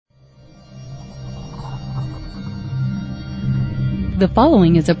The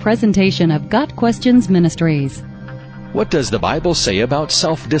following is a presentation of Got Questions Ministries. What does the Bible say about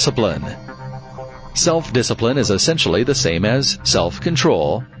self-discipline? Self-discipline is essentially the same as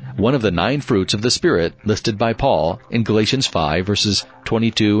self-control, one of the 9 fruits of the Spirit listed by Paul in Galatians 5 verses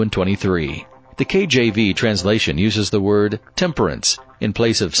 22 and 23. The KJV translation uses the word temperance in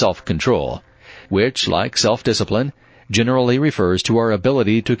place of self-control, which, like self-discipline, generally refers to our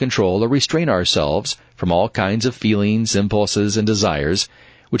ability to control or restrain ourselves from all kinds of feelings, impulses, and desires,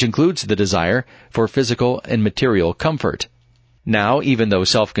 which includes the desire for physical and material comfort. Now, even though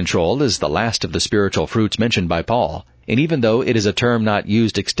self-control is the last of the spiritual fruits mentioned by Paul, and even though it is a term not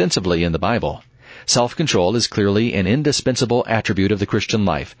used extensively in the Bible, self-control is clearly an indispensable attribute of the Christian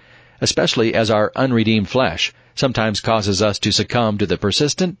life, especially as our unredeemed flesh sometimes causes us to succumb to the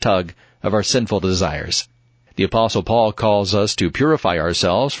persistent tug of our sinful desires. The Apostle Paul calls us to purify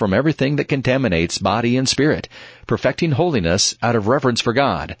ourselves from everything that contaminates body and spirit, perfecting holiness out of reverence for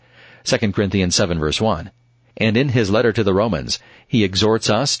God. 2 Corinthians 7 verse 1. And in his letter to the Romans, he exhorts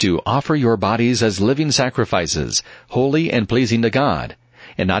us to offer your bodies as living sacrifices, holy and pleasing to God,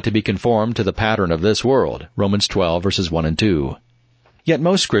 and not to be conformed to the pattern of this world. Romans 12 verses 1 and 2. Yet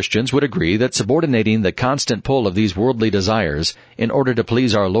most Christians would agree that subordinating the constant pull of these worldly desires in order to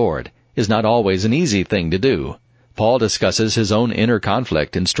please our Lord is not always an easy thing to do. Paul discusses his own inner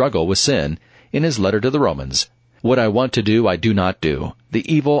conflict and struggle with sin in his letter to the Romans. What I want to do, I do not do.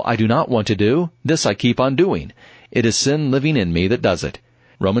 The evil I do not want to do, this I keep on doing. It is sin living in me that does it.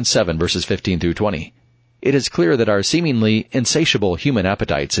 Romans 7 verses 15 through 20. It is clear that our seemingly insatiable human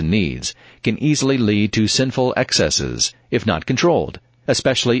appetites and needs can easily lead to sinful excesses, if not controlled.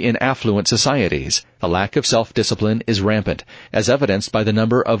 Especially in affluent societies, a lack of self-discipline is rampant, as evidenced by the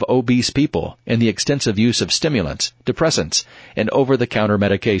number of obese people and the extensive use of stimulants, depressants, and over-the-counter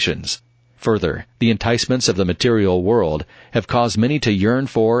medications. Further, the enticements of the material world have caused many to yearn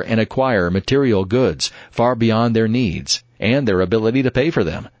for and acquire material goods far beyond their needs and their ability to pay for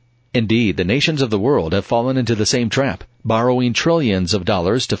them. Indeed, the nations of the world have fallen into the same trap, borrowing trillions of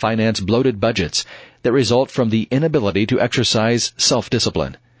dollars to finance bloated budgets that result from the inability to exercise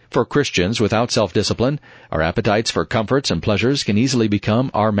self-discipline. For Christians without self-discipline, our appetites for comforts and pleasures can easily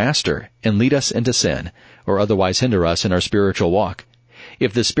become our master and lead us into sin, or otherwise hinder us in our spiritual walk.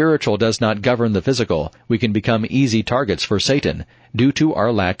 If the spiritual does not govern the physical, we can become easy targets for Satan due to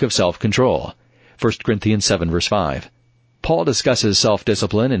our lack of self-control. 1 Corinthians 7 verse 5. Paul discusses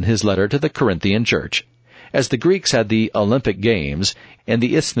self-discipline in his letter to the Corinthian church. As the Greeks had the Olympic Games and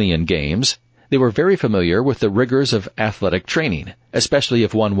the Isthmian Games, they were very familiar with the rigors of athletic training, especially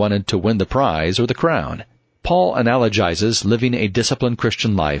if one wanted to win the prize or the crown. Paul analogizes living a disciplined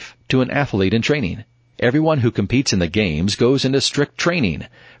Christian life to an athlete in training. Everyone who competes in the games goes into strict training.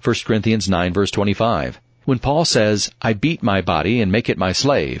 1 Corinthians 9 verse 25. When Paul says, I beat my body and make it my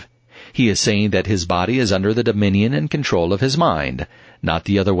slave, he is saying that his body is under the dominion and control of his mind, not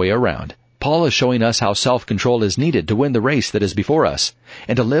the other way around. Paul is showing us how self-control is needed to win the race that is before us,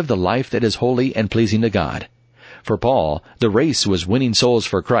 and to live the life that is holy and pleasing to God. For Paul, the race was winning souls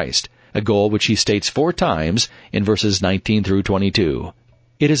for Christ, a goal which he states 4 times in verses 19 through 22.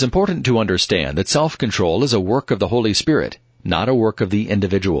 It is important to understand that self-control is a work of the Holy Spirit, not a work of the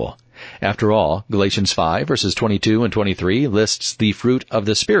individual. After all, Galatians 5 verses 22 and 23 lists the fruit of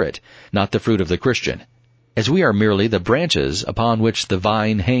the Spirit, not the fruit of the Christian. As we are merely the branches upon which the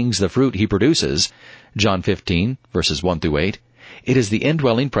vine hangs the fruit he produces, John 15 verses 1 through 8, it is the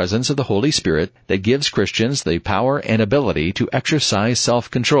indwelling presence of the Holy Spirit that gives Christians the power and ability to exercise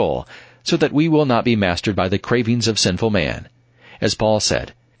self-control, so that we will not be mastered by the cravings of sinful man. As Paul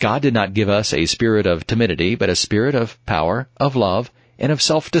said, God did not give us a spirit of timidity, but a spirit of power, of love, and of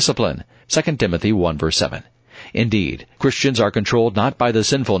self-discipline. 2 Timothy 1 verse 7. Indeed, Christians are controlled not by the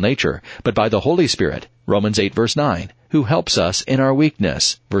sinful nature, but by the Holy Spirit, Romans 8 verse 9, who helps us in our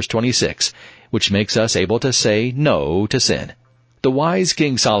weakness, verse 26, which makes us able to say no to sin. The wise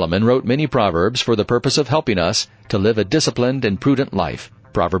King Solomon wrote many proverbs for the purpose of helping us to live a disciplined and prudent life,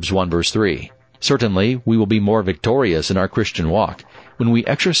 Proverbs 1 verse 3. Certainly, we will be more victorious in our Christian walk when we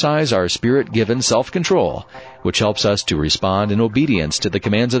exercise our Spirit-given self-control, which helps us to respond in obedience to the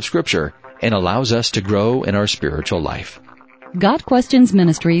commands of Scripture and allows us to grow in our spiritual life. Got Questions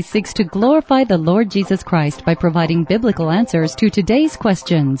Ministry seeks to glorify the Lord Jesus Christ by providing biblical answers to today's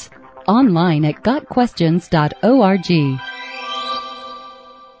questions. Online at GotQuestions.org.